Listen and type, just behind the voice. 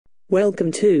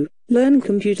Welcome to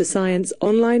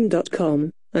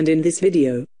LearnComputerScienceOnline.com, and in this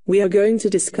video, we are going to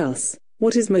discuss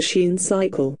what is machine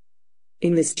cycle.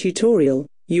 In this tutorial,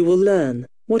 you will learn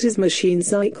what is machine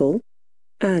cycle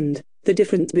and the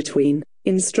difference between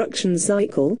instruction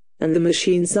cycle and the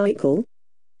machine cycle.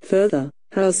 Further,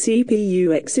 how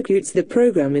CPU executes the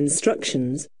program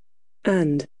instructions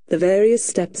and the various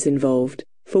steps involved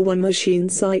for one machine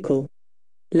cycle.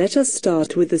 Let us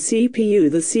start with the CPU.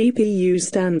 The CPU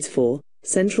stands for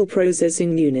Central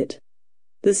Processing Unit.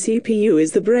 The CPU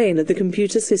is the brain of the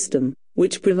computer system,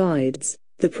 which provides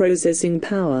the processing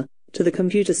power to the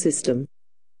computer system.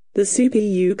 The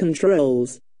CPU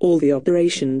controls all the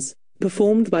operations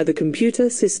performed by the computer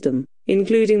system,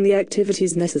 including the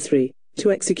activities necessary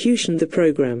to execution the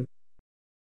program.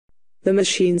 The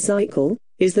machine cycle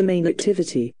is the main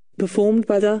activity performed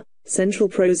by the Central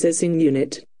Processing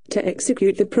Unit to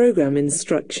execute the program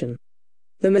instruction.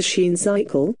 The machine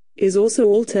cycle is also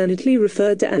alternately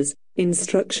referred to as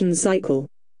instruction cycle.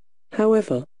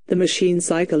 However, the machine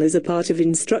cycle is a part of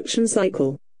instruction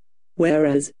cycle,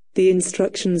 whereas the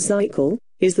instruction cycle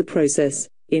is the process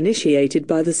initiated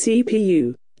by the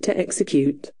CPU to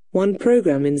execute one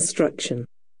program instruction.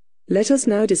 Let us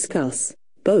now discuss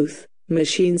both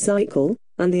machine cycle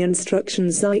and the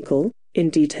instruction cycle in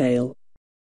detail.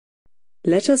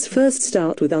 Let us first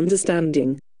start with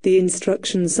understanding the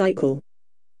instruction cycle.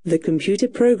 The computer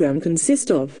program consists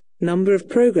of number of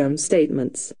program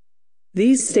statements.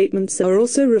 These statements are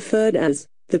also referred as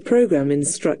the program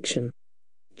instruction.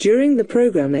 During the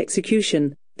program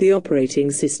execution, the operating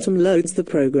system loads the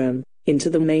program into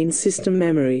the main system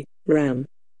memory, RAM.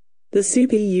 The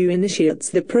CPU initiates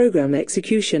the program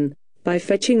execution by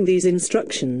fetching these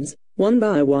instructions, one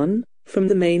by one, from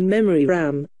the main memory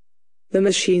RAM. The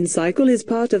machine cycle is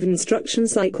part of instruction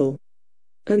cycle.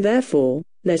 And therefore,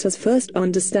 let us first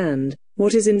understand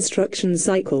what is instruction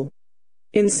cycle.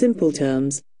 In simple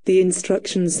terms, the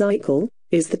instruction cycle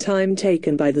is the time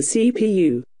taken by the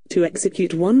CPU to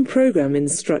execute one program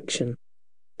instruction.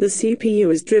 The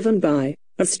CPU is driven by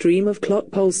a stream of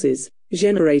clock pulses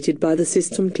generated by the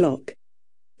system clock.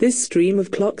 This stream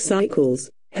of clock cycles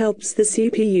helps the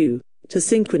CPU to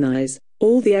synchronize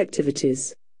all the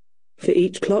activities. For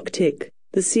each clock tick,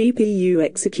 the CPU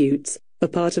executes a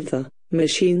part of the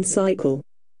machine cycle.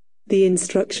 The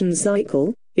instruction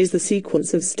cycle is the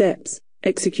sequence of steps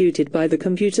executed by the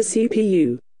computer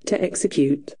CPU to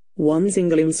execute one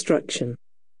single instruction.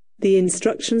 The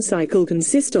instruction cycle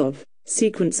consists of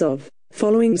sequence of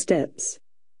following steps.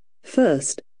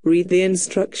 First, read the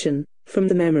instruction from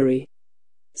the memory.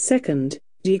 Second,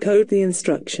 decode the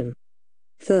instruction.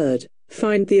 Third,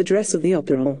 find the address of the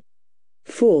operand.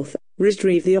 Fourth,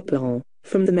 retrieve the operand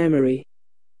from the memory.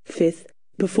 Fifth,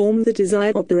 perform the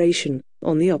desired operation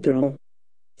on the operand.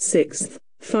 Sixth,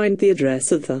 find the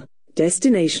address of the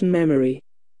destination memory.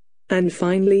 And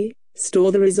finally,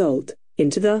 store the result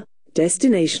into the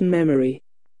destination memory.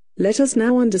 Let us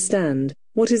now understand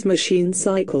what is machine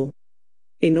cycle.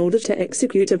 In order to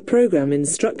execute a program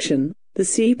instruction, the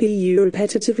CPU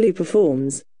repetitively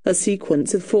performs a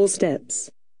sequence of 4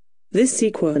 steps. This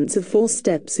sequence of 4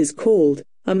 steps is called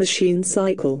a machine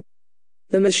cycle.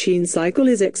 The machine cycle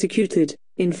is executed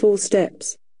in 4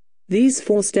 steps. These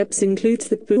 4 steps include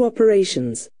the 2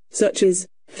 operations, such as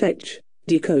fetch,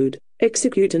 decode,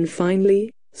 execute and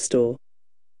finally, store.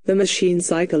 The machine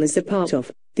cycle is a part of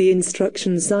the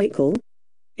instruction cycle.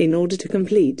 In order to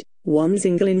complete one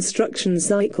single instruction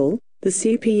cycle, the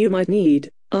CPU might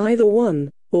need either one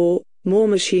or more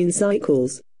machine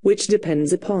cycles, which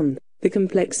depends upon the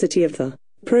complexity of the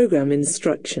program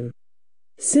instruction.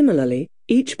 Similarly,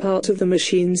 each part of the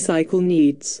machine cycle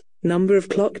needs number of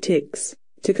clock ticks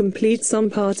to complete some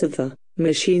part of the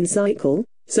machine cycle,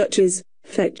 such as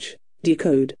fetch,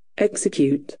 decode,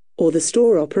 execute, or the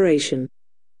store operation.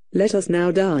 Let us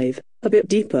now dive a bit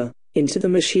deeper into the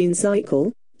machine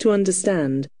cycle to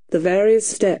understand the various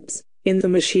steps in the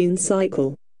machine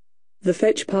cycle. The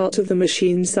fetch part of the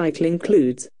machine cycle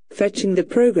includes fetching the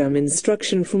program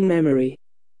instruction from memory.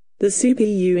 The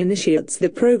CPU initiates the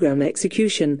program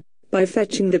execution by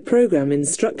fetching the program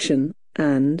instruction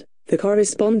and the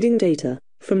corresponding data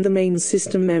from the main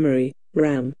system memory,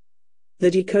 RAM. The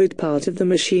decode part of the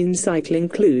machine cycle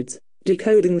includes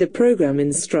decoding the program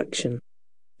instruction.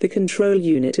 The control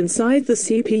unit inside the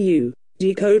CPU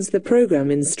decodes the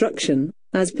program instruction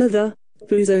as per the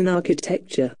Boolean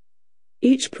architecture.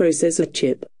 Each processor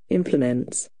chip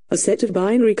implements a set of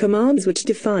binary commands which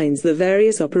defines the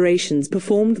various operations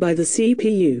performed by the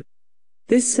CPU.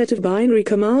 This set of binary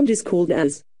command is called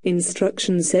as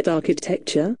instruction set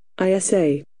architecture,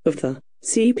 ISA, of the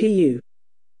CPU.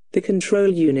 The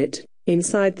control unit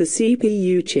inside the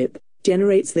CPU chip,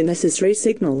 generates the necessary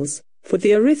signals for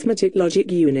the arithmetic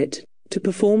logic unit to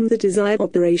perform the desired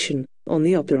operation on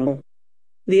the operand.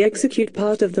 The execute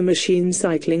part of the machine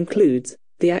cycle includes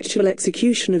the actual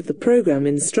execution of the program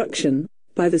instruction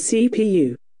by the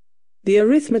CPU. The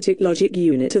arithmetic logic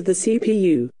unit of the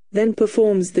CPU then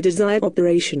performs the desired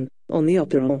operation on the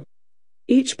operand.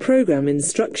 Each program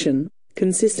instruction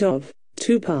consists of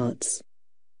two parts.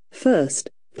 First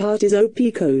part is OP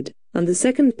code, and the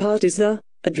second part is the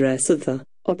address of the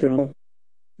operand.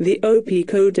 The OP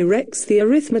code directs the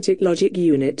arithmetic logic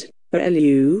unit,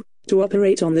 ALU, to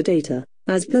operate on the data,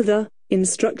 as per the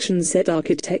instruction set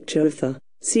architecture of the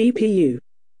CPU.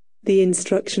 The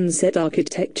instruction set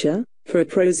architecture for a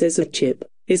processor chip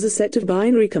is a set of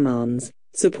binary commands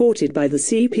supported by the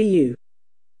CPU.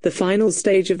 The final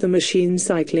stage of the machine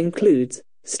cycle includes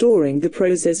storing the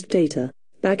processed data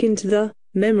back into the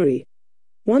memory.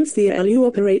 Once the ALU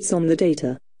operates on the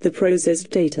data, the processed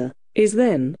data is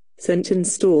then sent and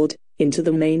stored into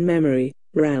the main memory,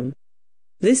 RAM.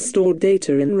 This stored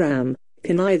data in RAM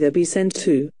can either be sent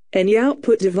to any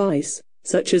output device,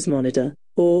 such as monitor,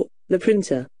 or the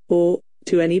printer, or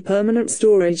to any permanent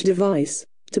storage device,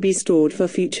 to be stored for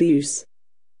future use.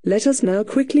 Let us now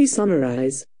quickly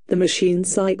summarize the machine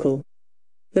cycle.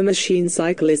 The machine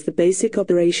cycle is the basic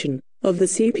operation of the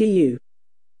CPU.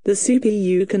 The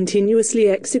CPU continuously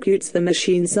executes the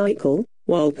machine cycle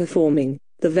while performing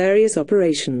the various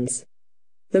operations.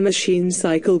 The machine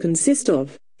cycle consists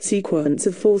of sequence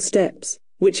of 4 steps,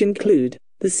 which include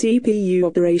the CPU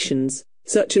operations,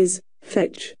 such as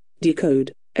fetch,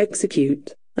 decode,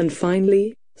 execute, and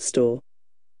finally, store.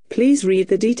 Please read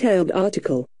the detailed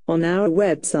article on our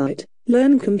website,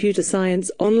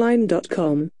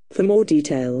 learncomputerscienceonline.com, for more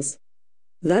details.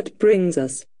 That brings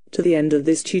us to the end of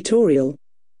this tutorial.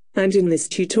 And in this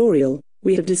tutorial,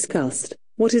 we have discussed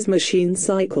what is machine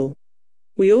cycle.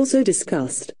 We also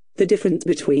discussed the difference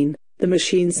between the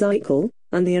machine cycle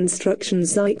and the instruction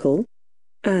cycle,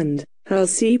 and how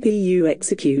CPU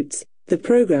executes the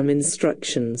program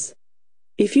instructions.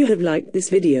 If you have liked this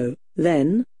video,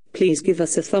 then please give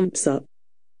us a thumbs up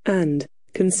and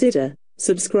consider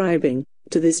subscribing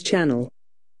to this channel.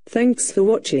 Thanks for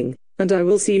watching, and I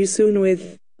will see you soon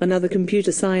with another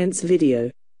computer science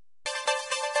video.